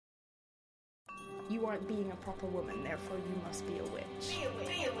you aren't being a proper woman, therefore you must be a witch.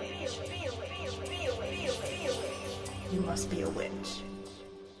 You must be a witch.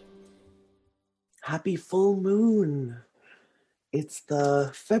 Happy full moon. It's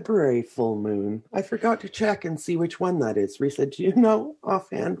the February full moon. I forgot to check and see which one that is. Risa, do you know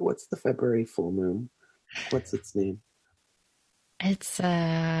offhand what's the February full moon? What's its name? It's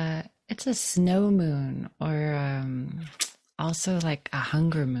a snow moon, or also like a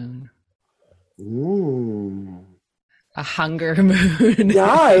hunger moon. A hunger moon. Yeah,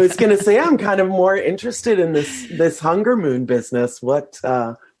 I was gonna say I'm kind of more interested in this hunger moon business.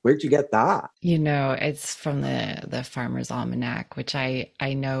 Where'd you get that? You know, it's from the Farmer's Almanac, which I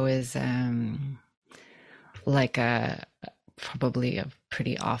know is like probably a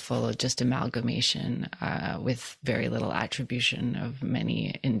pretty awful just amalgamation with very little attribution of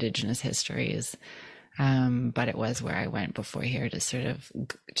many Indigenous histories. But it was where I went before here to sort of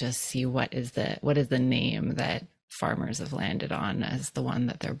just see what is the name that farmers have landed on as the one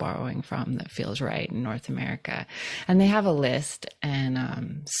that they're borrowing from that feels right in North America. And they have a list,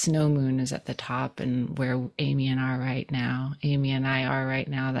 and Snow Moon is at the top, and where Amy and I are right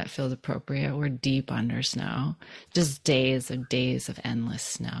now, that feels appropriate. We're deep under snow, just days of endless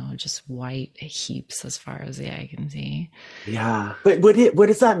snow, just white heaps as far as the eye can see. Yeah, but what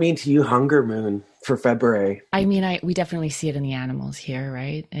does that mean to you, hunger moon, for February? I mean, we definitely see it in the animals here,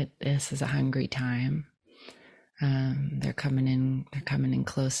 right? This is a hungry time. They're coming in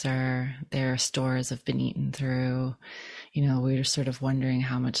closer. Their stores have been eaten through. You know, we were sort of wondering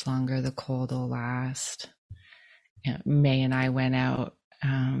how much longer the cold will last. You know, May and I went out.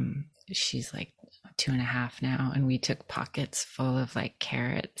 She's like 2.5 now, and we took pockets full of like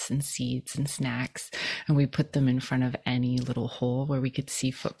carrots and seeds and snacks, and we put them in front of any little hole where we could see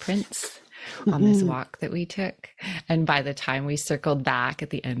footprints on this walk that we took. And by the time we circled back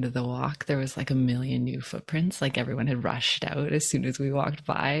at the end of the walk, there was like 1 million new footprints. Like everyone had rushed out as soon as we walked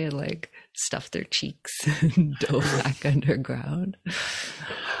by and like stuffed their cheeks and dove back underground.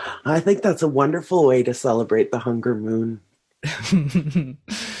 I think that's a wonderful way to celebrate the hunger moon.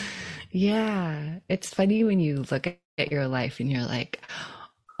 Yeah, it's funny when you look at your life and you're like,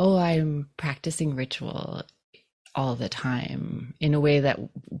 oh, I'm practicing ritual all the time in a way that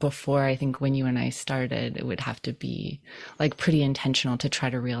before, I think when you and I started, it would have to be like pretty intentional to try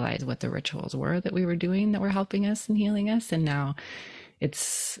to realize what the rituals were that we were doing that were helping us and healing us. And now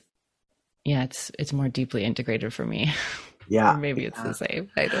it's more deeply integrated for me. Yeah. Or maybe it's the same.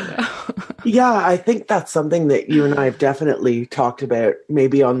 I don't know. Yeah, I think that's something that you and I have definitely talked about,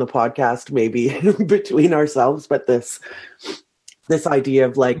 maybe on the podcast, maybe between ourselves, but this idea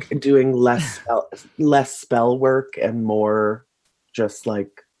of like doing less spell work and more just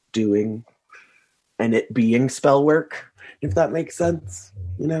like doing and it being spell work, if that makes sense.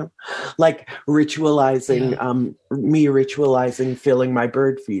 You know, like ritualizing, me ritualizing filling my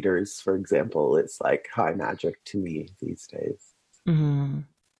bird feeders, for example, is like high magic to me these days. Mm-hmm.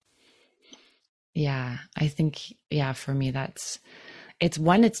 Yeah, I think, for me,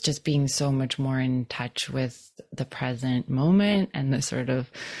 it's just being so much more in touch with the present moment and the sort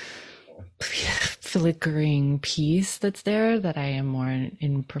of flickering peace that's there that I am more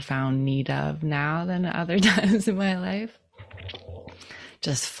in profound need of now than at other times in my life.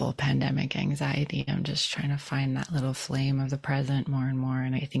 Just full pandemic anxiety. I'm just trying to find that little flame of the present more and more.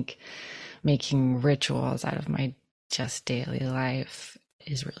 And I think making rituals out of my just daily life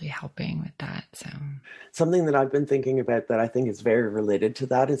is really helping with that. So something that I've been thinking about that I think is very related to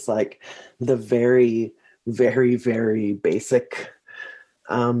that is like the very, very, very basic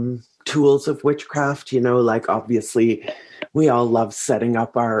tools of witchcraft, you know, like obviously we all love setting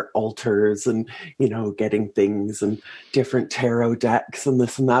up our altars and, you know, getting things and different tarot decks and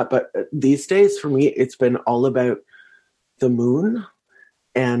this and that. But these days for me, it's been all about the moon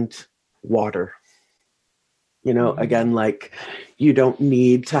and water. You know, again, like you don't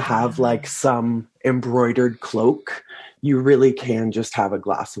need to have like some embroidered cloak. You really can just have a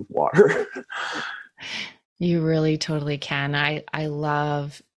glass of water. You really totally can. I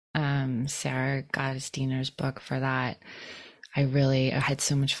love Sarah Gottesdiener's book for that. I had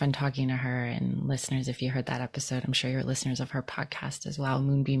so much fun talking to her, and listeners, if you heard that episode, I'm sure you're listeners of her podcast as well,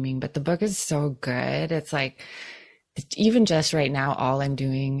 Moonbeaming. But the book is so good. It's like, even just right now, all I'm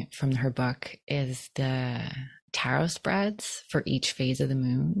doing from her book is the tarot spreads for each phase of the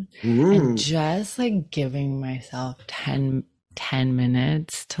moon, and just like giving myself 10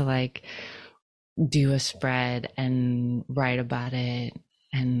 minutes to like do a spread and write about it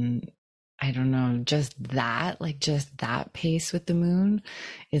and I don't know, just that pace with the moon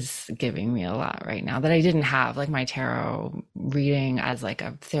is giving me a lot right now that I didn't have. Like my tarot reading as like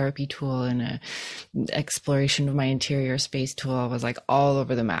a therapy tool and a exploration of my interior space tool was like all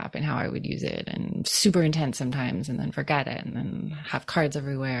over the map and how I would use it, and super intense sometimes and then forget it and then have cards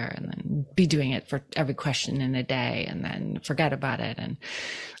everywhere and then be doing it for every question in a day and then forget about it. And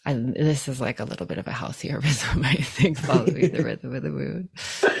this is like a little bit of a healthier rhythm, I think, following the rhythm of the moon.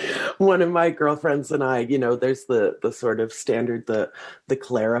 One of my girlfriends and I, you know, there's the sort of standard, the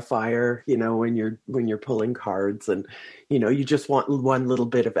clarifier, you know, when you're pulling cards and, you know, you just want one little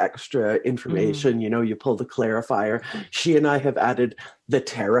bit of extra information, you know, you pull the clarifier. She and I have added the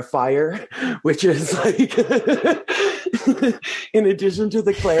terrifier, which is like, in addition to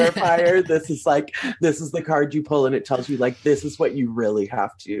the clarifier, this is the card you pull and it tells you like, this is what you really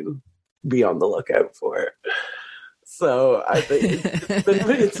have to be on the lookout for. So I think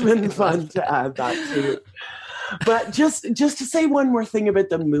it's been fun to add that too. But just to say one more thing about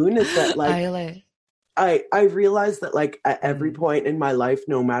the moon is that like I realized that like at every point in my life,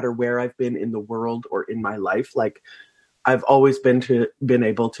 no matter where I've been in the world or in my life, like I've always been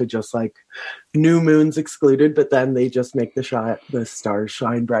able to just like, new moons excluded, but then they just make the stars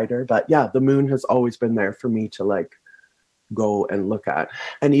shine brighter. But yeah, the moon has always been there for me to like go and look at.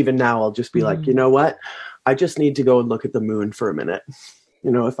 And even now I'll just be like, you know what? I just need to go and look at the moon for a minute,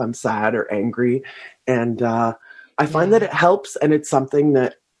 you know, if I'm sad or angry. And I find that it helps. And it's something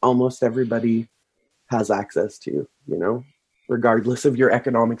that almost everybody has access to, you know, regardless of your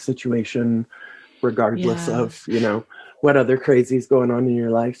economic situation, regardless of, you know, what other crazy is going on in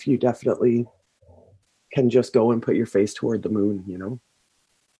your life. You definitely can just go and put your face toward the moon, you know.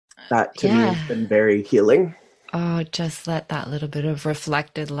 That to me has been very healing. Oh, just let that little bit of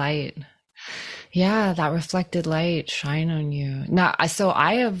reflected light. Yeah, that reflected light shine on you. Now, so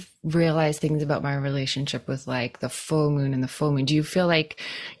I have realized things about my relationship with like the full moon and the full moon. Do you feel like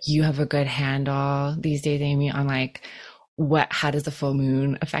you have a good handle these days, Amy, on like how does the full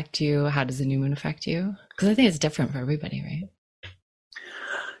moon affect you? How does the new moon affect you? Because I think it's different for everybody, right?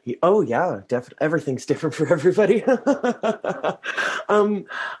 Oh yeah, definitely. Everything's different for everybody. I don't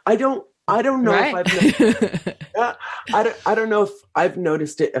know I don't know if I've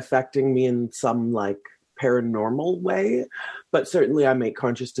noticed it affecting me in some like paranormal way, but certainly I make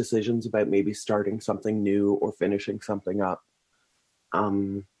conscious decisions about maybe starting something new or finishing something up.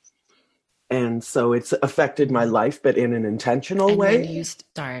 And so it's affected my life, but in an intentional way. When do you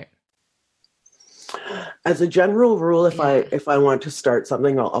start? As a general rule, if I want to start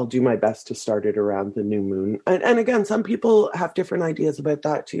something, I'll do my best to start it around the new moon. And again, some people have different ideas about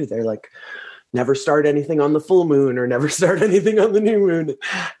that too. They're like, never start anything on the full moon or never start anything on the new moon.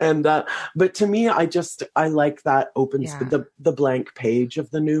 And but to me, I like that opens the blank page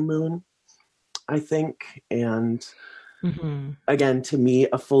of the new moon, I think. And again, to me,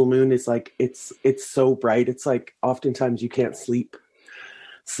 a full moon is like it's so bright. It's like oftentimes you can't sleep.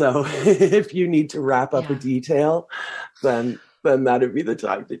 So if you need to wrap up a detail, then that'd be the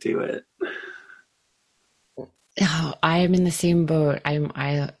time to do it. Oh, I am in the same boat. I'm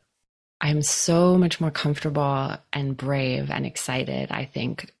so much more comfortable and brave and excited, I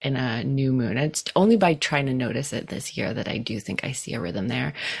think, in a new moon. It's only by trying to notice it this year that I do think I see a rhythm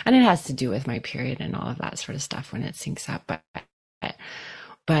there. And it has to do with my period and all of that sort of stuff when it syncs up.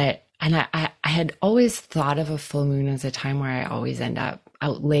 And I had always thought of a full moon as a time where I always end up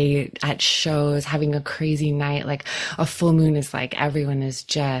out late at shows, having a crazy night. Like a full moon is like everyone is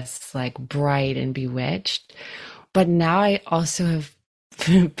just like bright and bewitched. But now I also have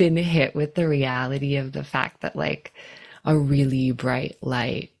been hit with the reality of the fact that like a really bright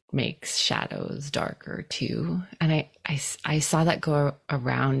light makes shadows darker too. And I saw that go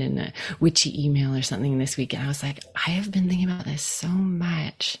around in a witchy email or something this week, and I was like, I have been thinking about this so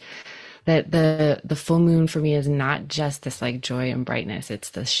much, that the full moon for me is not just this like joy and brightness, it's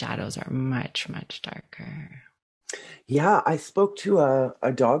the shadows are much, much darker. Yeah, I spoke to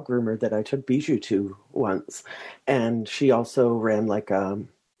a dog groomer that I took Bijou to once, and she also ran like a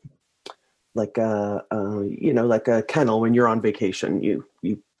kennel. When you're on vacation, you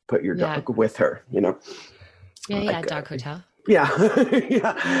put your dog with her, you know. Like dog hotel.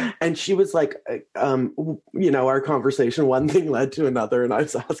 Yeah. And she was like, our conversation, one thing led to another, and I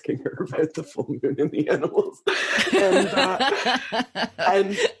was asking her about the full moon and the animals.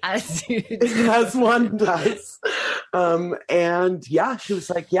 And as one does. And yeah, she was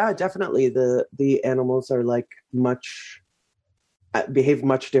like, yeah, definitely the animals are like behave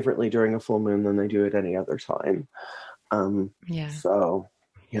much differently during a full moon than they do at any other time. So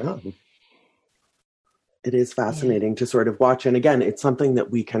yeah. It is fascinating to sort of watch. And again, it's something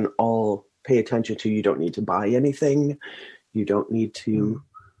that we can all pay attention to. You don't need to buy anything. You don't need to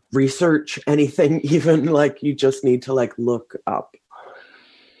research anything, even. Like, you just need to like look up.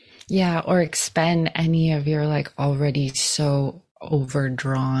 Yeah, or expend any of your like already so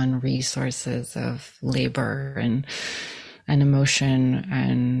overdrawn resources of labor and emotion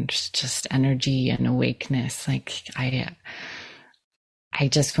and just energy and awakeness. Like, I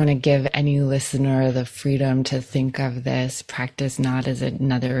just want to give any listener the freedom to think of this practice not as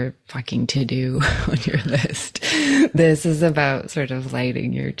another fucking to-do on your list. This is about sort of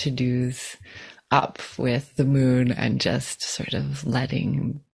lighting your to-dos up with the moon and just sort of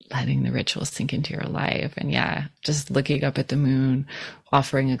letting the ritual sink into your life. And yeah, just looking up at the moon,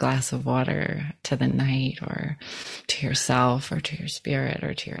 offering a glass of water to the night or to yourself or to your spirit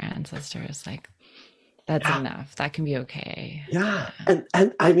or to your ancestors. Like, that's enough. That can be okay. Yeah. And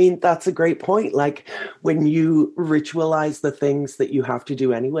I mean, that's a great point. Like, when you ritualize the things that you have to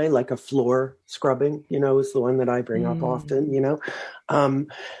do anyway, like a floor scrubbing, is the one that I bring up often,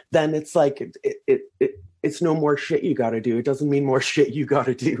 then it's like, it's no more shit you got to do. It doesn't mean more shit you got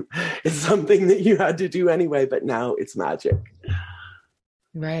to do. It's something that you had to do anyway, but now it's magic.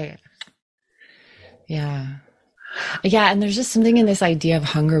 Right. Yeah. Yeah. And there's just something in this idea of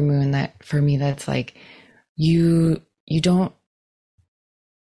hunger moon that for me, that's like, you don't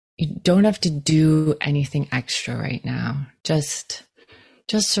have to do anything extra right now. Just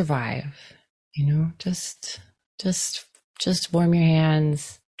survive, just warm your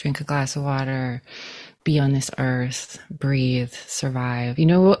hands, drink a glass of water, be on this earth, breathe, survive.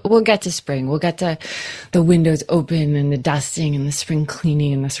 We'll get to spring. We'll get to the windows open and the dusting and the spring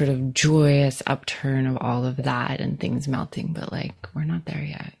cleaning and the sort of joyous upturn of all of that and things melting. But like, we're not there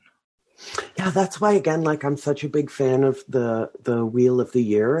yet. Yeah, that's why, again, like, I'm such a big fan of the Wheel of the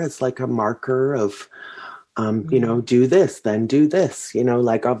Year as like a marker of, do this, then do this.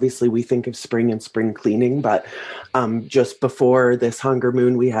 Like, obviously we think of spring and spring cleaning, but just before this hunger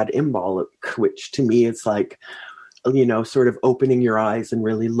moon, we had Imbolc, which to me is like, sort of opening your eyes and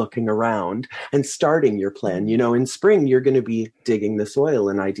really looking around and starting your plan. In spring, you're going to be digging the soil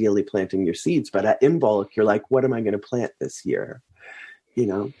and ideally planting your seeds. But at Imbolc, you're like, what am I going to plant this year?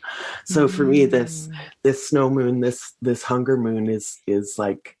 So for me, this snow moon, this hunger moon is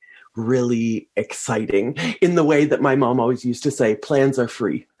like really exciting in the way that my mom always used to say, plans are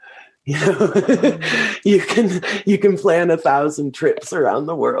free. You can plan 1,000 trips around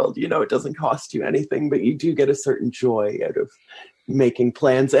the world. It doesn't cost you anything, but you do get a certain joy out of making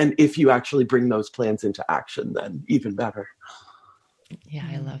plans. And if you actually bring those plans into action, then even better. Yeah,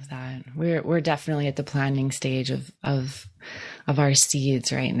 I love that. We're definitely at the planning stage of our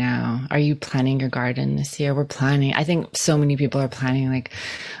seeds right now. Are you planning your garden this year? We're planning. I think so many people are planning like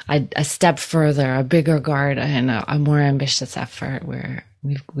a step further, a bigger garden, a more ambitious effort where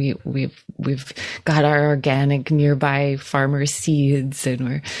we've got our organic nearby farmer seeds and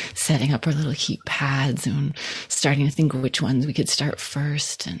we're setting up our little heat pads and starting to think which ones we could start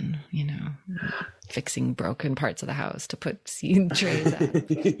first and, fixing broken parts of the house to put seed trays up.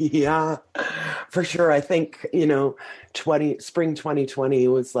 Yeah, for sure. I think, spring 2020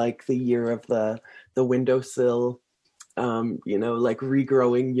 was like the year of the windowsill, like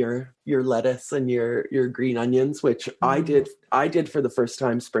regrowing your lettuce and your green onions, which I did for the first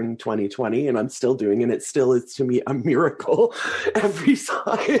time spring 2020, and I'm still doing, and it still is to me a miracle every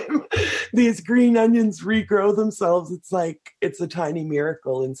time these green onions regrow themselves. It's like, it's a tiny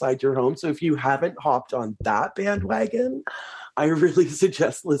miracle inside your home. So if you haven't hopped on that bandwagon, I really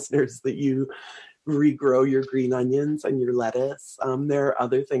suggest, listeners, that you regrow your green onions and your lettuce. There are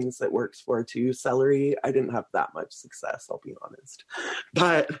other things that works for too. Celery, I didn't have that much success, I'll be honest.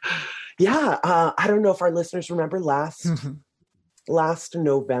 But yeah, I don't know if our listeners remember last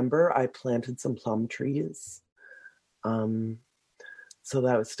November, I planted some plum trees. So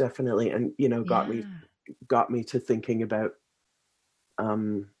that was definitely, and got me to thinking about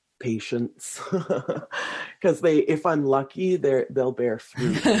patience, because if I'm lucky, they'll bear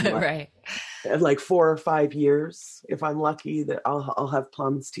fruit. Right. Like 4 or 5 years, if I'm lucky, that I'll have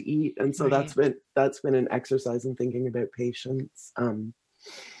plums to eat. And so that's been an exercise in thinking about patience.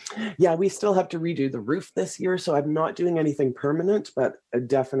 Yeah, we still have to redo the roof this year, so I'm not doing anything permanent, but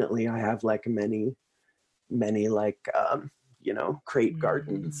definitely I have like many like crate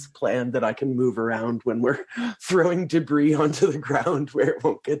gardens planned that I can move around when we're throwing debris onto the ground where it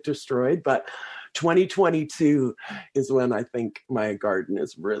won't get destroyed. But 2022 is when I think my garden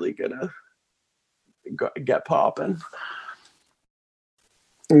is really gonna get popping.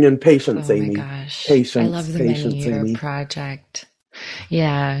 And then patience, Amy. Oh my gosh. Patience. I love the many-year project.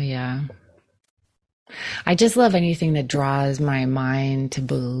 Yeah. I just love anything that draws my mind to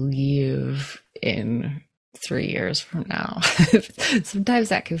believe in 3 years from now. Sometimes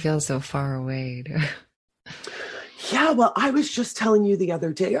that can feel so far away. Yeah, well, I was just telling you the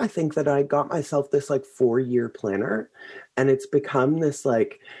other day, I think that I got myself this like 4-year planner, and it's become this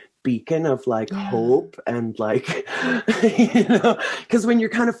like beacon of like hope and like, because when you're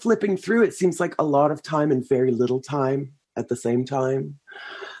kind of flipping through, it seems like a lot of time and very little time at the same time.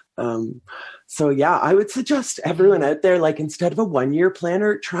 So yeah, I would suggest everyone out there, like, instead of a 1-year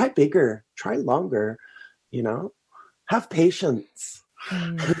planner, try bigger, try longer, have patience.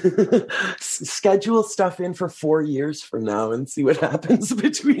 Schedule stuff in for 4 years from now and see what happens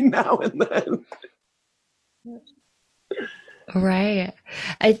between now and then. Right.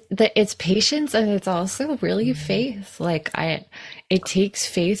 It's patience, and it's also really faith. Like it takes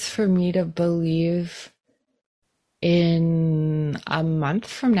faith for me to believe in a month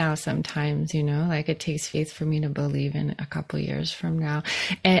from now sometimes, like it takes faith for me to believe in a couple years from now.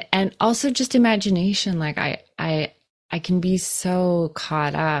 And also just imagination. Like I can be so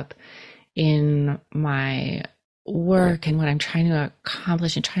caught up in my work and what I'm trying to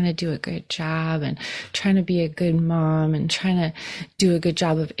accomplish and trying to do a good job and trying to be a good mom and trying to do a good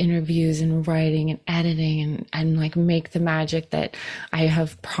job of interviews and writing and editing and like make the magic that I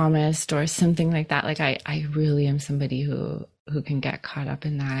have promised or something like that. Like I really am somebody who can get caught up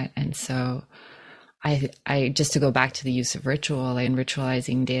in that. And so I just to go back to the use of ritual and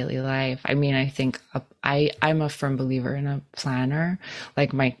ritualizing daily life. I mean, I think I'm a firm believer in a planner.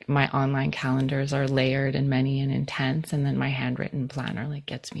 Like my online calendars are layered and many and intense, and then my handwritten planner like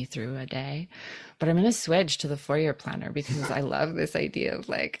gets me through a day. But I'm going to switch to the 4-year planner because I love this idea of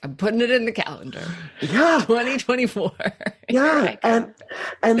like, I'm putting it in the calendar. Yeah. 2024. Yeah. And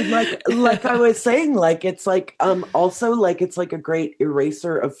like I was saying, like, it's like, also like, it's like a great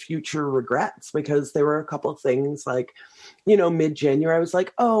eraser of future regrets, because there were a couple things like, mid-January, I was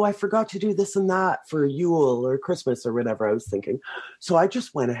like, oh, I forgot to do this and that for Yule or Christmas or whatever I was thinking. So I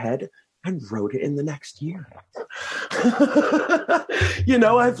just went ahead and wrote it in the next year.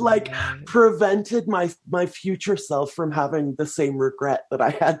 I've like prevented my future self from having the same regret that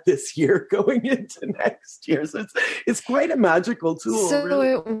I had this year going into next year. So it's quite a magical tool. So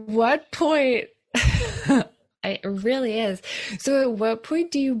really. At what point, it really is. So at what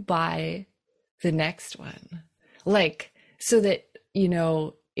point do you buy the next one? Like, so that,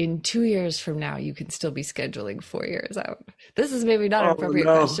 in 2 years from now, you can still be scheduling 4 years out. This is maybe not an appropriate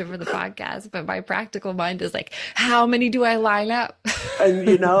question for the podcast, but my practical mind is like, how many do I line up? And,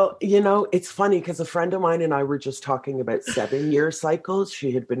 it's funny because a friend of mine and I were just talking about 7-year cycles.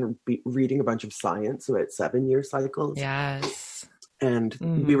 She had been reading a bunch of science about 7-year cycles. Yes. And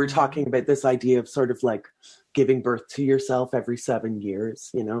we were talking about this idea of sort of like giving birth to yourself every 7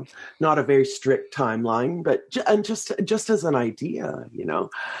 years, not a very strict timeline, but just as an idea,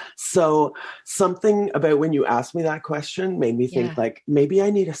 So something about when you asked me that question made me think like, maybe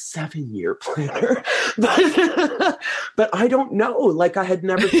I need a 7-year planner, but I don't know. Like I had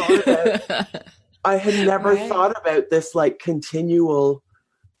never thought about this like continual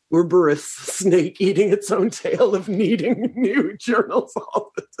Ouroboros snake eating its own tail of needing new journals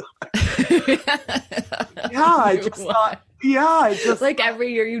all the time. I just like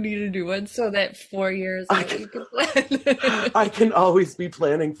every year you need to do one so that 4 years you can plan. I can always be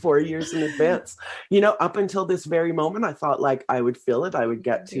planning 4 years in advance. Up until this very moment, I thought like I would fill it. I would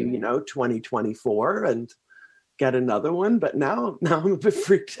get to, 2024 and get another one. But now I'm a bit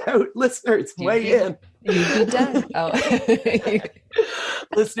freaked out. Listeners, weigh in. You'd be done.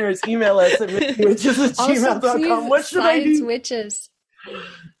 Listeners, email us at missingwitches@gmail.com. What should I do? Witches.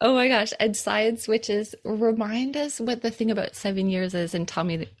 Oh my gosh. And Science Witches, remind us what the thing about 7 years is and tell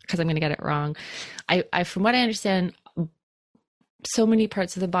me, because I'm going to get it wrong. I from what I understand, so many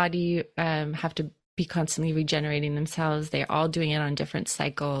parts of the body have to be constantly regenerating themselves. They're all doing it on different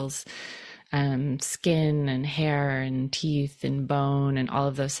cycles. Skin and hair and teeth and bone and all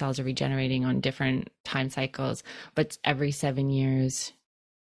of those cells are regenerating on different time cycles, but every 7 years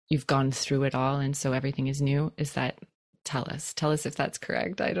you've gone through it all, and so everything is new. Is that, tell us if that's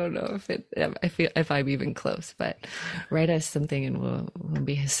correct. I don't know if I'm even close, but write us something and we'll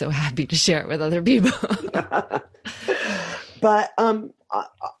be so happy to share it with other people. But on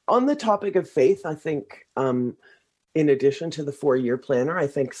the topic of faith, I think in addition to the 4-year planner, I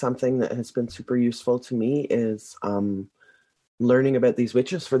think something that has been super useful to me is learning about these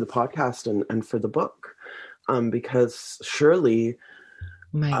witches for the podcast and for the book. Because surely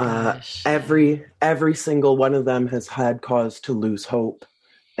my gosh, every single one of them has had cause to lose hope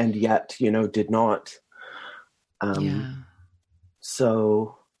and yet, did not.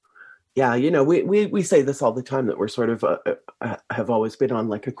 So Yeah, you know, we say this all the time, that we're sort of have always been on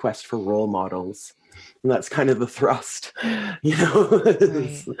like a quest for role models, and that's kind of the thrust, you know.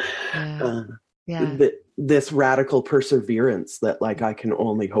 Right. Yeah. uh, Yeah. this radical perseverance that like I can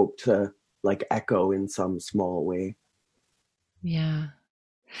only hope to like echo in some small way. Yeah.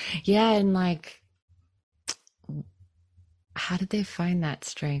 Yeah. And like, how did they find that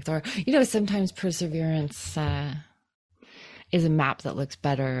strength? Or, sometimes perseverance is a map that looks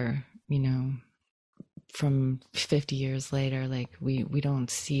better, from 50 years later. Like we don't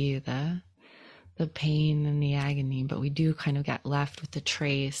see the pain and the agony, but we do kind of get left with the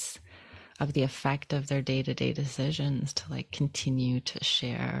trace of the effect of their day-to-day decisions to like continue to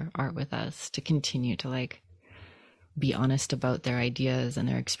share art with us, to continue to like be honest about their ideas and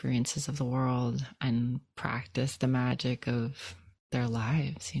their experiences of the world and practice the magic of their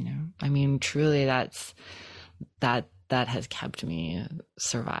lives. I mean, truly that has kept me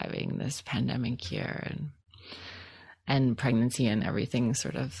surviving this pandemic year, and pregnancy and everything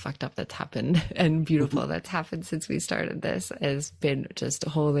sort of fucked up that's happened and beautiful that's happened since we started this, has been just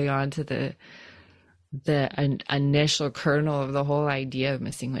holding on to the initial kernel of the whole idea of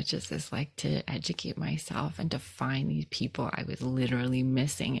Missing Witches, is like to educate myself and to find these people I was literally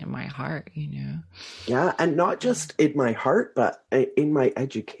missing in my heart, Yeah, and not just in my heart, but in my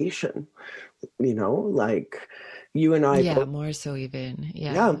education, like you and I yeah, more so even.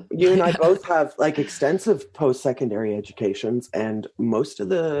 Yeah, you and I both have like extensive post-secondary educations, and most of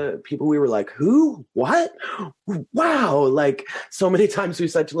the people we were like, who, what, wow, like so many times we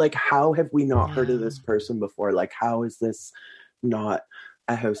said to like, how have we not heard of this person before? Like, how is this not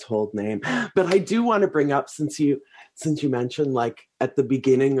a household name? But I do want to bring up, since you mentioned like at the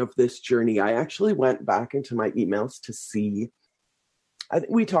beginning of this journey, I actually went back into my emails to see, I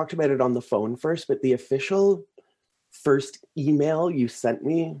think we talked about it on the phone first, but the official first email you sent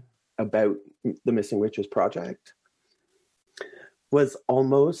me about the Missing Witches project was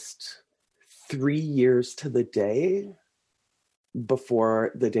almost 3 years to the day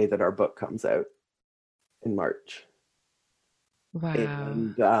before the day that our book comes out in March. Wow.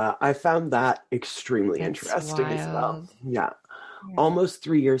 And I found that extremely interesting wild. As well. Yeah. Almost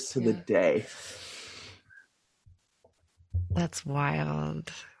 3 years to the day. That's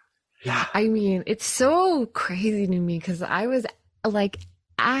wild. Yeah. I mean, it's so crazy to me because I was like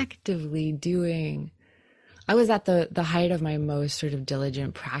actively I was at the height of my most sort of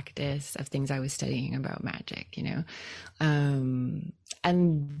diligent practice of things I was studying about magic, and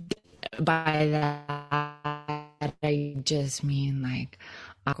by that I just mean like,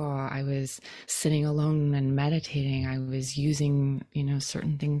 I was sitting alone and meditating. I was using,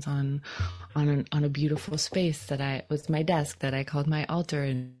 certain things on a beautiful space that was my desk that I called my altar,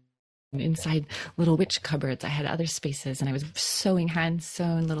 and inside little witch cupboards I had other spaces, and I was sewing hand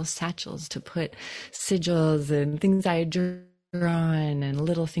sewn little satchels to put sigils and things I had drawn and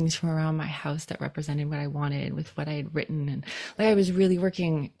little things from around my house that represented what I wanted with what I had written. And like I was really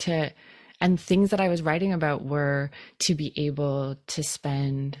working and things that I was writing about were to be able to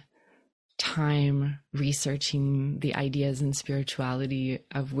spend time researching the ideas and spirituality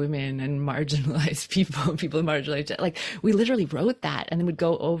of women and marginalized people marginalized. Like we literally wrote that, and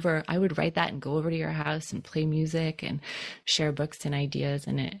then I would write that and go over to your house and play music and share books and ideas.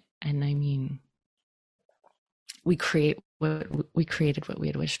 And I mean, we created what we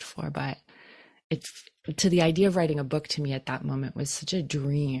had wished for, but to the idea of writing a book to me at that moment was such a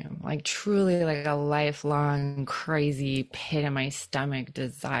dream, like truly like a lifelong crazy pit in my stomach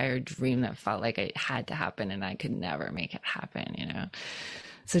desire dream that felt like it had to happen and I could never make it happen,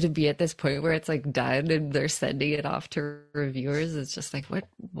 So to be at this point where it's like done and they're sending it off to reviewers, it's just like,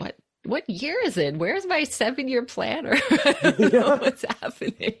 what year is it? Where's my 7-year planner? I don't know what's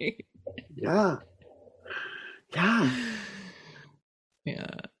happening. Yeah.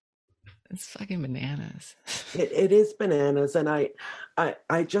 It's fucking bananas. It is bananas. And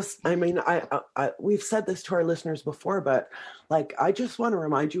we've said this to our listeners before, but like, I just want to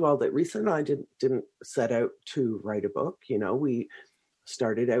remind you all that Risa and I didn't set out to write a book. We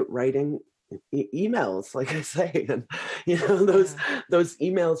started out writing emails, like I say, and, those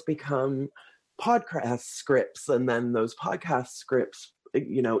emails become podcast scripts. And then those podcast scripts,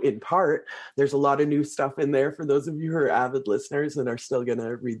 in part, there's a lot of new stuff in there for those of you who are avid listeners and are still going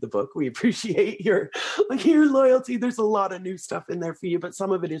to read the book. We appreciate your loyalty. There's a lot of new stuff in there for you, but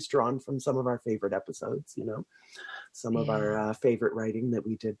some of it is drawn from some of our favorite episodes, some of our favorite writing that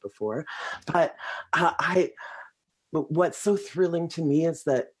we did before. But what's so thrilling to me is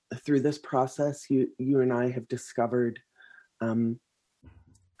that through this process, you and I have discovered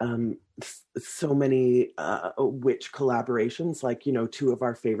so many witch collaborations. Like, you know, two of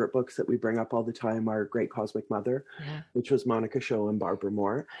our favorite books that we bring up all the time are Great Cosmic Mother, which was Monica Shaw and Barbara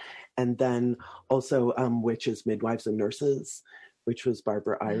Moore. And then also Witches, Midwives, and Nurses, which was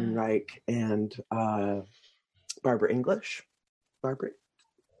Barbara Ehrenreich and Barbara English. Barbara?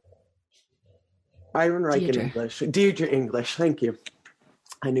 Ehrenreich in English. Deirdre English, thank you.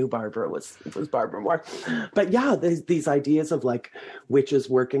 I knew Barbara was Barbara Moore. But yeah, these ideas of like witches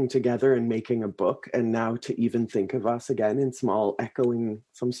working together and making a book, and now to even think of us again in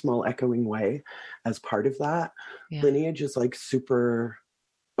some small echoing way as part of that lineage is like super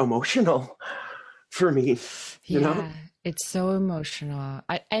emotional for me. You know? It's so emotional.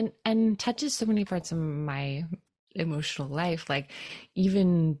 And touches so many parts of my emotional life. Like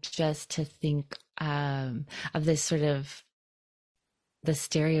even just to think of this sort of the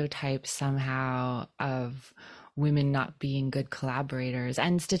stereotype somehow of women not being good collaborators,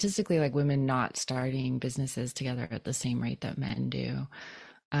 and statistically like women not starting businesses together at the same rate that men do,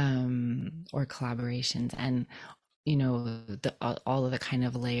 or collaborations, and you know, all of the kind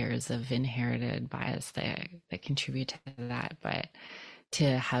of layers of inherited bias that contribute to that. But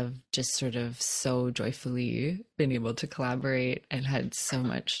to have just sort of so joyfully been able to collaborate and had so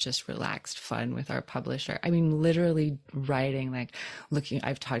much just relaxed fun with our publisher. I mean, literally writing, like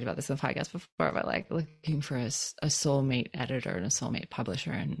I've talked about this in the podcast before, but like looking for a soulmate editor and a soulmate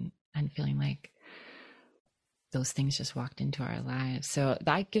publisher, and feeling like those things just walked into our lives. So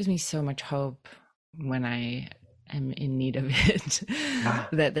that gives me so much hope when I am in need of it,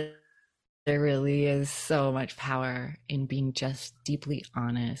 that there really is so much power in being just deeply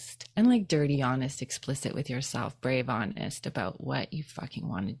honest and like dirty honest, explicit with yourself, brave honest about what you fucking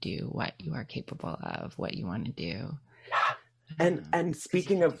want to do, what you are capable of, what you want to do. And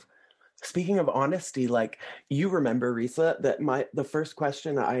speaking of honesty, like, you remember, Risa, that the first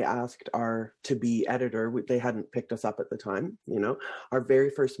question I asked our to-be editor, they hadn't picked us up at the time, you know, our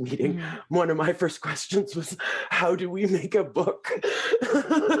very first meeting, one of my first questions was, how do we make a book?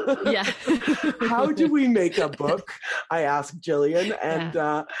 How do we make a book? I asked Jillian,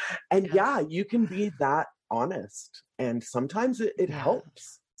 and you can be that honest, and sometimes it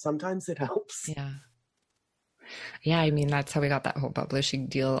helps. Sometimes it helps. Yeah, I mean, that's how we got that whole publishing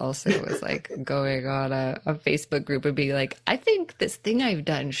deal also, was like going on a Facebook group and being like, I think this thing I've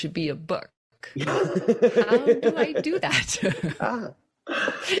done should be a book. How do I do that?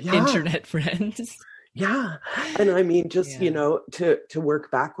 Internet friends. Yeah. And I mean, just, you know, to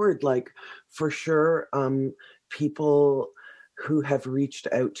work backward, like, for sure, people who have reached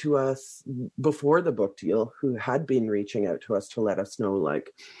out to us before the book deal, who had been reaching out to us to let us know,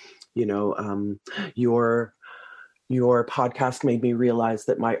 like, you know, your podcast made me realize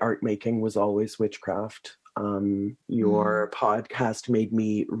that my art making was always witchcraft. Your podcast made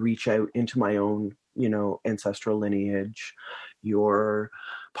me reach out into my own, you know, ancestral lineage. Your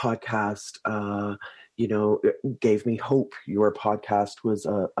podcast, you know, gave me hope. Your podcast was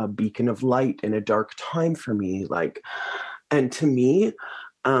a beacon of light in a dark time for me. Like, and to me,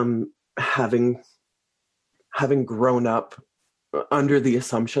 having grown up under the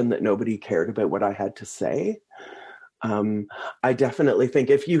assumption that nobody cared about what I had to say, I definitely think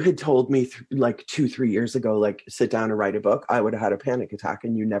if you had told me like 2-3 years ago, like, sit down and write a book, I would have had a panic attack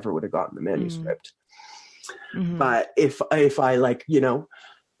and you never would have gotten the manuscript. But if I, like, you know,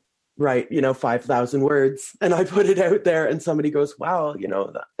 write, you know, 5,000 words and I put it out there and somebody goes, wow, you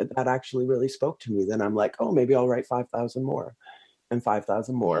know, that actually really spoke to me, then I'm like, oh, maybe I'll write 5,000 more and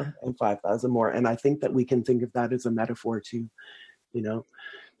 5,000 more and 5,000 more. And I think that we can think of that as a metaphor too, you know.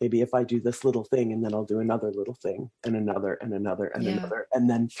 Maybe if I do this little thing and then I'll do another little thing and another and another and another. And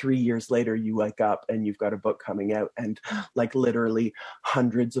then 3 years later, you wake up and you've got a book coming out and like literally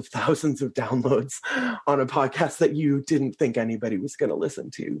hundreds of thousands of downloads on a podcast that you didn't think anybody was going to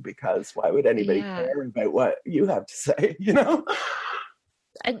listen to, because why would anybody care about what you have to say, you know?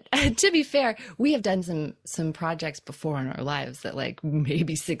 And to be fair, we have done some projects before in our lives that like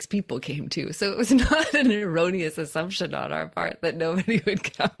maybe 6 people came to. So it was not an erroneous assumption on our part that nobody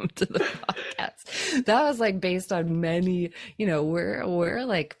would come to the podcast. That was like based on many, you know, we're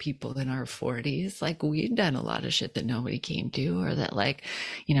like people in our 40s. Like, we'd done a lot of shit that nobody came to, or that like,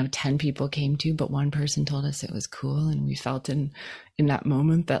 you know, 10 people came to, but one person told us it was cool. And we felt in that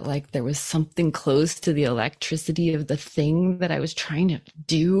moment that like there was something close to the electricity of the thing that I was trying to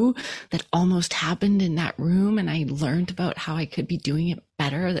do that almost happened in that room. And I learned about how I could be doing it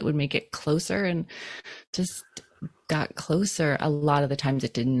better that would make it closer, and just got closer, a lot of the times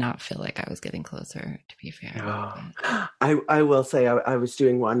it did not feel like I was getting closer, to be fair. Oh. I will say I was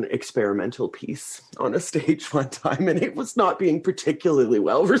doing one experimental piece on a stage one time, and it was not being particularly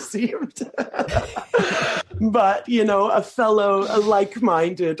well received. But, you know, a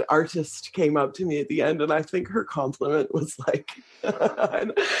like-minded artist came up to me at the end, and I think her compliment was like,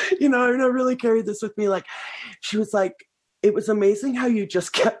 you know, and I really carried this with me. Like, she was like, it was amazing how you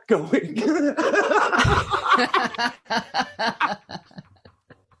just kept going.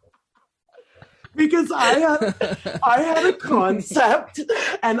 Because I had a concept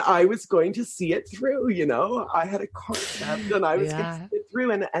and I was going to see it through, you know. I had a concept and I was going to see it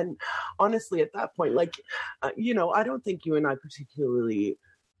through. And honestly, at that point, like, you know, I don't think you and I particularly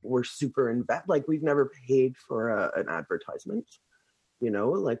were super like, we've never paid for an advertisement, you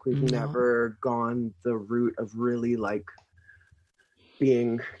know, like we've never gone the route of really like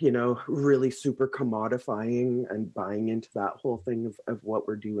being, you know, really super commodifying and buying into that whole thing of what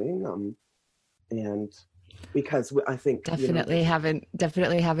we're doing. And because I think definitely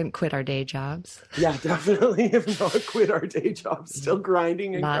haven't quit our day jobs. Yeah, definitely have not quit our day jobs. Still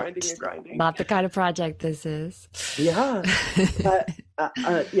grinding and grinding. Not the kind of project this is. Yeah, but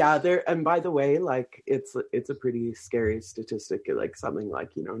yeah. There, and by the way, like it's a pretty scary statistic. Like something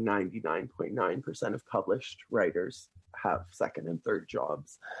like 99.9% of published writers have second and third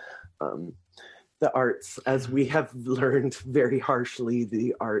jobs. The arts, as we have learned very harshly,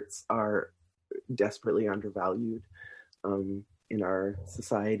 the arts are desperately undervalued in our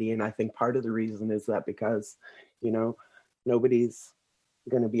society, and I think part of the reason is that because, you know, nobody's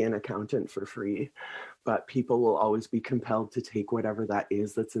going to be an accountant for free, but people will always be compelled to take whatever that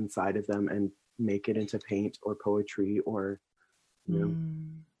is that's inside of them and make it into paint or poetry or, you know,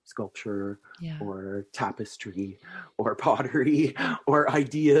 sculpture or tapestry or pottery or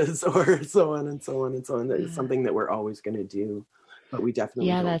ideas or so on and so on and so on. That is something that we're always going to do, but we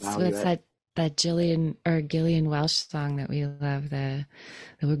definitely don't value it. That Gillian Welsh song that we love, that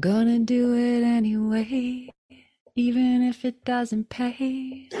we're gonna do it anyway, even if it doesn't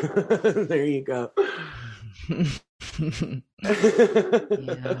pay. There you go.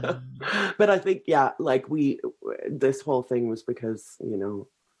 But I think, like this whole thing was because, you know,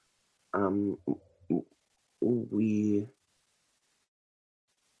 we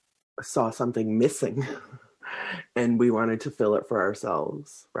saw something missing and we wanted to fill it for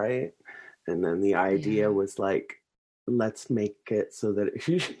ourselves, right? And then the idea was like, let's make it so that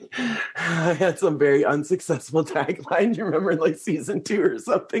I had some very unsuccessful tagline. You remember like season 2 or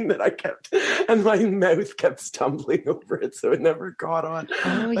something that I kept, and my mouth kept stumbling over it, so it never caught on.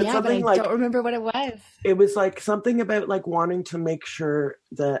 Oh, but but I don't remember what it was. It was like something about like wanting to make sure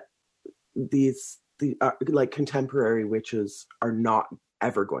that the like contemporary witches are not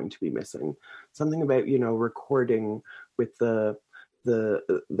ever going to be missing. Something about, you know, recording with the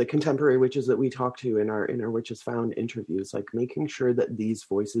contemporary witches that we talk to in our Witches Found interviews, like making sure that these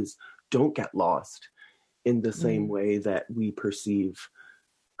voices don't get lost in the same way that we perceive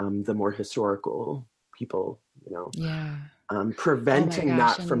the more historical people, you know, preventing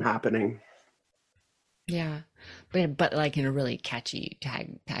that from happening. Yeah, but like in a really catchy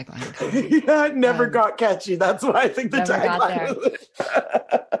tagline. Yeah, it never got catchy. That's why I think the tagline.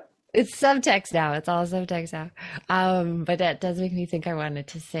 It's subtext now. It's all subtext now. But that does make me think I wanted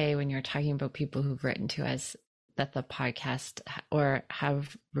to say, when you're talking about people who've written to us that the podcast or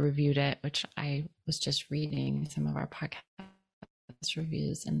have reviewed it, which I was just reading some of our podcast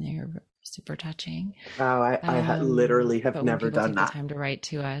reviews and they're super touching. Wow, I literally have never done that. The time to write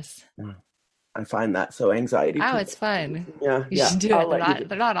to us. I find that so anxiety. Oh, it's fun. Yeah, you should do it.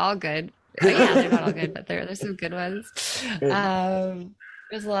 They're not all good. They're not all good, but there's some good ones.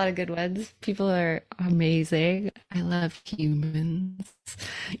 There's a lot of good ones. People are amazing. I love humans.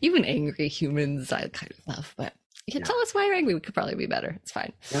 Even angry humans I kind of love, but you can tell us why you're angry. We could probably be better. It's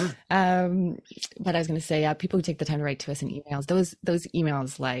fine. Yeah. But I was going to say, people who take the time to write to us in emails, those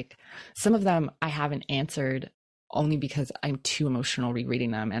emails, like some of them I haven't answered only because I'm too emotional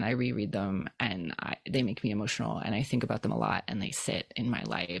rereading them, and I reread them and they make me emotional and I think about them a lot, and they sit in my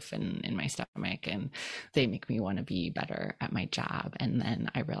life and in my stomach, and they make me want to be better at my job. And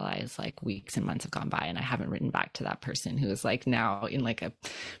then I realize like weeks and months have gone by and I haven't written back to that person who is like now in like a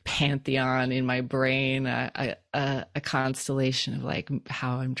pantheon in my brain, a constellation of like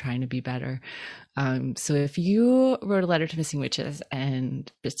how I'm trying to be better. So if you wrote a letter to Missing Witches, and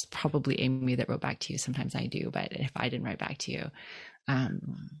it's probably Amy that wrote back to you, sometimes I do, but if I didn't write back to you,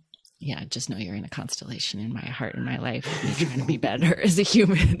 yeah, just know you're in a constellation in my heart and my life, me trying to be better as a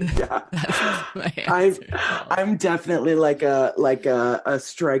human. Yeah. That's my answer. I'm definitely like a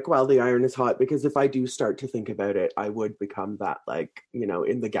strike while the iron is hot, because if I do start to think about it, I would become that, like, you know,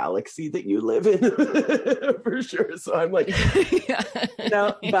 in the galaxy that you live in for sure. So I'm like, Yeah.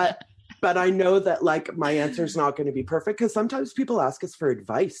 no, but I know that like my answer is not going to be perfect, because sometimes people ask us for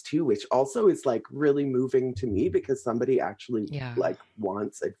advice too, which also is like really moving to me, because somebody actually like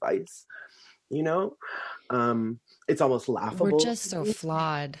wants advice, you know. It's almost laughable. We're just so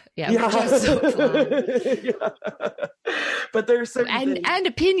flawed. Yeah, we're just so flawed. Yeah. But there's certain and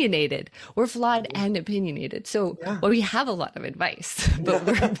opinionated. We're flawed and opinionated. So well, we have a lot of advice, but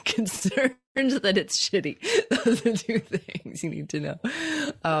we're concerned that it's shitty. Those are two things you need to know.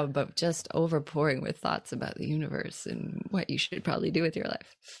 But just overpouring with thoughts about the universe and what you should probably do with your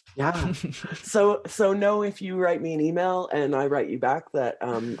life. Yeah. So know if you write me an email and I write you back that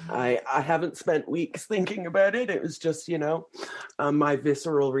I haven't spent weeks thinking about it. It was just, you know, my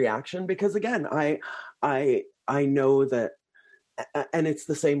visceral reaction, because again, I know that, and it's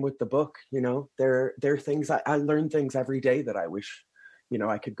the same with the book, you know, there are things I learn things every day that I wish, you know,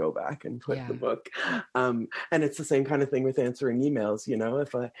 I could go back and put in the book. And it's the same kind of thing with answering emails, you know,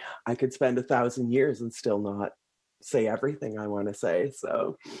 if I could spend 1,000 years and still not say everything I want to say.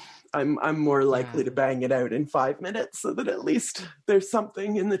 So I'm more likely to bang it out in 5 minutes, so that at least there's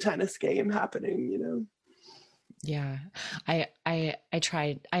something in the tennis game happening, you know. Yeah, I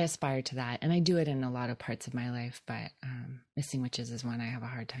aspire to that, and I do it in a lot of parts of my life, but Missing Witches is one I have a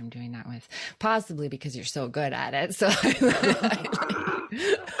hard time doing that with, possibly because you're so good at it. So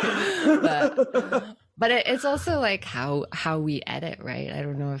but it's also like how we edit, right? I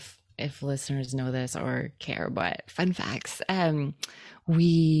don't know if listeners know this or care, but fun facts.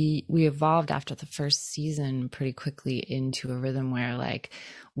 We evolved after the first season pretty quickly into a rhythm where like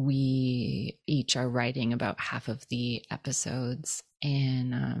we each are writing about half of the episodes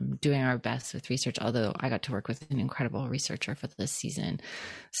and doing our best with research, although I got to work with an incredible researcher for this season.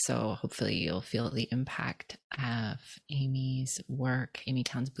 So hopefully you'll feel the impact of Amy's work, Amy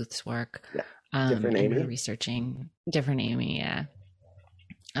Towns Booth's work. Yeah. Different Amy. Researching different Amy, yeah.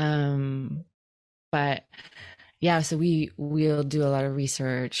 But yeah, so we'll do a lot of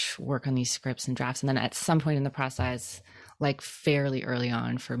research, work on these scripts and drafts, and then at some point in the process, like fairly early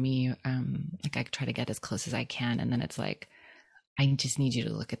on for me, like I try to get as close as I can, and then it's like, I just need you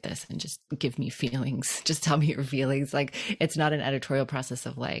to look at this and just give me feelings. Just tell me your feelings. Like, it's not an editorial process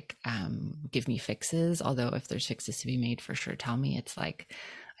of like, give me fixes. Although if there's fixes to be made, for sure, tell me. It's like,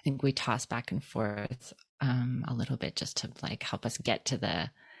 I think we toss back and forth a little bit just to like help us get to the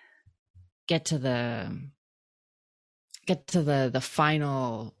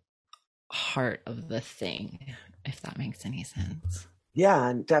final heart of the thing, if that makes any sense. Yeah,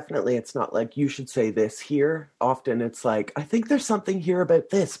 and definitely it's not like you should say this here. Often it's like, I think there's something here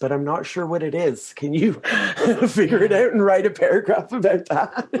about this, but I'm not sure what it is. Can you figure it out and write a paragraph about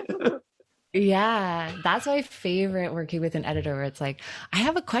that? Yeah, that's my favorite, working with an editor, where it's like, I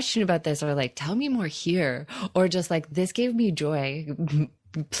have a question about this, or like, tell me more here, or just like, this gave me joy.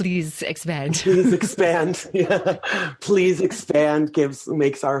 Please expand. Please expand. Yeah. Please expand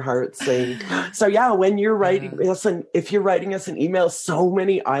makes our hearts sing. So yeah, when you're writing us, and if you're writing us an email,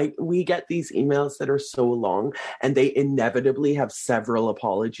 we get these emails that are so long, and they inevitably have several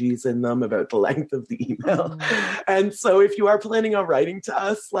apologies in them about the length of the email. And so if you are planning on writing to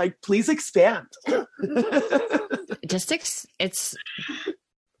us, like, please expand. It's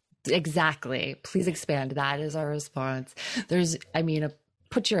exactly. Please expand. That is our response.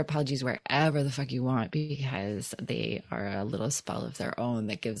 Put your apologies wherever the fuck you want, because they are a little spell of their own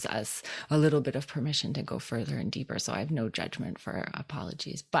that gives us a little bit of permission to go further and deeper. So I have no judgment for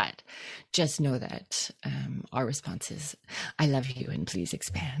apologies, but just know that our response is, I love you and please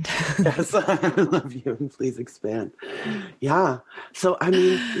expand. Yes, I love you and please expand. Yeah. So, I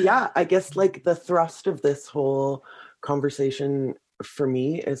mean, yeah, I guess like the thrust of this whole conversation for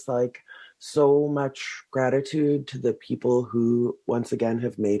me is like, so much gratitude to the people who, once again,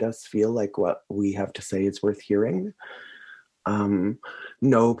 have made us feel like what we have to say is worth hearing.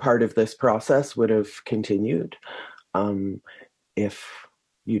 No part of this process would have continued if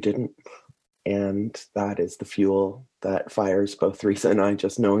you didn't. And that is the fuel that fires both Risa and I,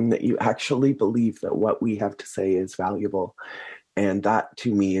 just knowing that you actually believe that what we have to say is valuable. And that,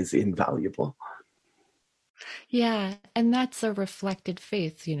 to me, is invaluable. Yeah, and that's a reflected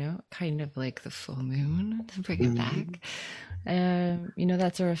faith, you know, kind of like the full moon, to bring it back. You know,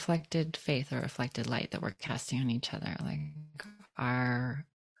 that's a reflected faith, a reflected light that we're casting on each other. Like,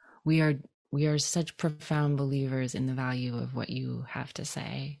 we are such profound believers in the value of what you have to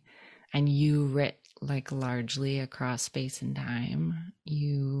say, and you writ like largely across space and time.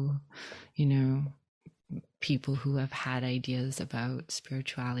 You know, people who have had ideas about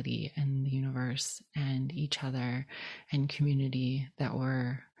spirituality and the universe and each other and community that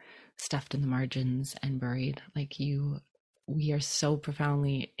were stuffed in the margins and buried. Like you, we are so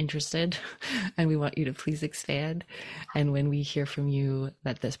profoundly interested and we want you to please expand. And when we hear from you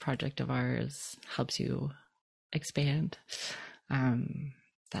that this project of ours helps you expand,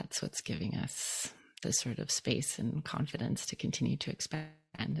 that's what's giving us this sort of space and confidence to continue to expand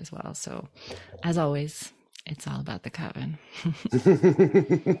as well. So as always, it's all about the coven.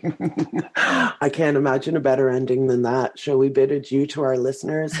 I can't imagine a better ending than that. Shall we bid adieu to our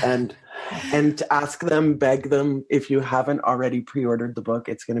listeners and ask them, beg them, if you haven't already pre-ordered the book,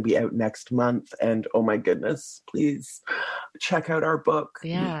 it's going to be out next month. And oh my goodness, please check out our book.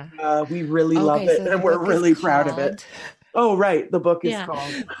 Yeah. We really love it, and we're really proud of it. Oh, right. The book is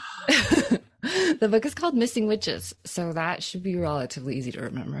called... The book is called Missing Witches, so that should be relatively easy to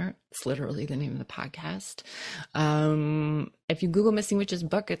remember. It's literally the name of the podcast. If you Google Missing Witches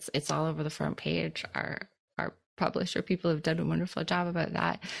book, it's all over the front page. Our publisher people have done a wonderful job about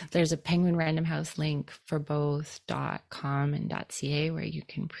that. There's a Penguin Random House link for both .com and .ca where you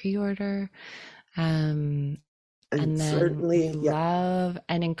can pre-order. And then certainly love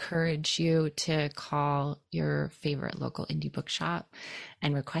and encourage you to call your favorite local indie bookshop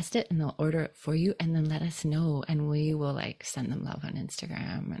and request it, and they'll order it for you, and then let us know, and we will like send them love on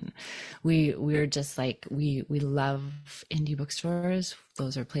Instagram. And we're just like, we love indie bookstores.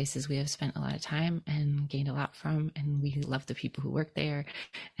 Those are places we have spent a lot of time and gained a lot from, and we love the people who work there,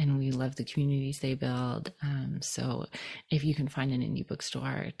 and we love the communities they build. So if you can find an indie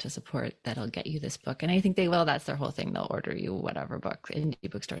bookstore to support, that'll get you this book, and I think they will. That's their whole thing. They'll order you whatever book.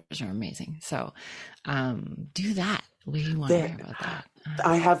 Indie bookstores are amazing. So do that. We want to hear about that.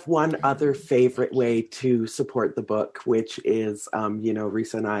 I have one other favorite way to support the book, which is,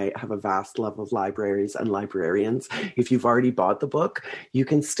 Risa and I have a vast love of libraries and librarians. If you've already bought the book, you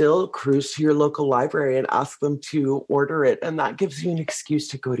can still cruise to your local library and ask them to order it. And that gives you an excuse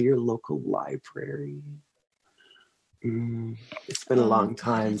to go to your local library. It's been a long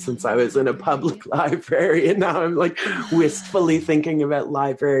time since I was in a public library, and now I'm like wistfully thinking about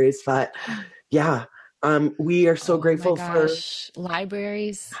libraries. But yeah. We are so grateful for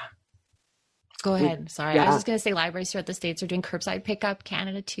libraries. Go ahead. Sorry. I was just going to say libraries throughout the States are doing curbside pickup.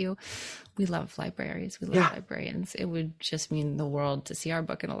 Canada too. We love libraries. We love librarians. It would just mean the world to see our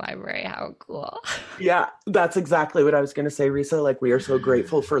book in a library. How cool. Yeah, that's exactly what I was going to say, Risa. Like, we are so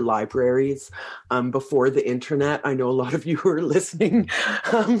grateful for libraries. Before the internet, I know a lot of you who are listening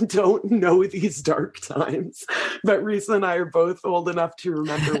don't know these dark times. But Risa and I are both old enough to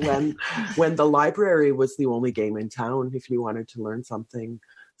remember when the library was the only game in town if you wanted to learn something.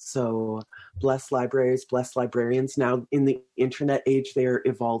 So bless libraries, bless librarians. Now in the internet age, they're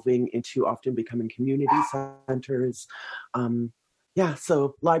evolving into often becoming community centers.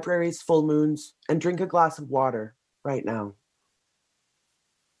 So libraries, full moons, and drink a glass of water right now.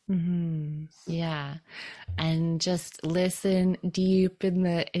 Mm-hmm. Yeah. And just listen deep in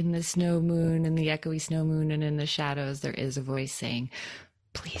the snow moon and the echoey snow moon, and in the shadows, there is a voice saying,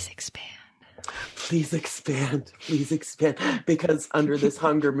 please expand. Please expand, because under this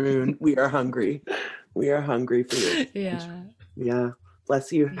hunger moon, we are hungry. We are hungry for you. Yeah.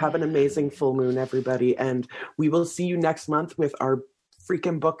 Bless you. Have an amazing full moon, everybody. And we will see you next month with our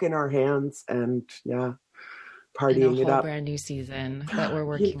freaking book in our hands and partying it up. Brand new season that we're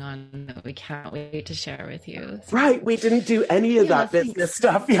working on that we can't wait to share with you. So. Right. We didn't do any of that business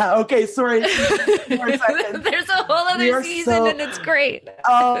stuff. Yeah. Okay. Sorry. There's a whole other season and it's great.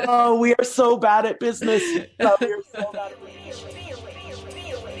 Oh, we are so bad at business.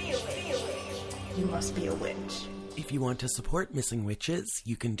 You must be a witch. If you want to support Missing Witches,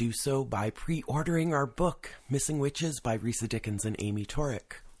 you can do so by pre-ordering our book, Missing Witches by Risa, Dickens, and Amy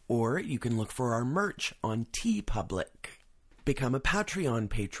Torok. Or you can look for our merch on TeePublic. Become a Patreon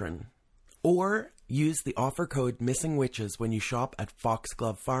patron. Or use the offer code Missing Witches when you shop at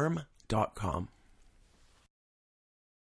foxglovefarm.com.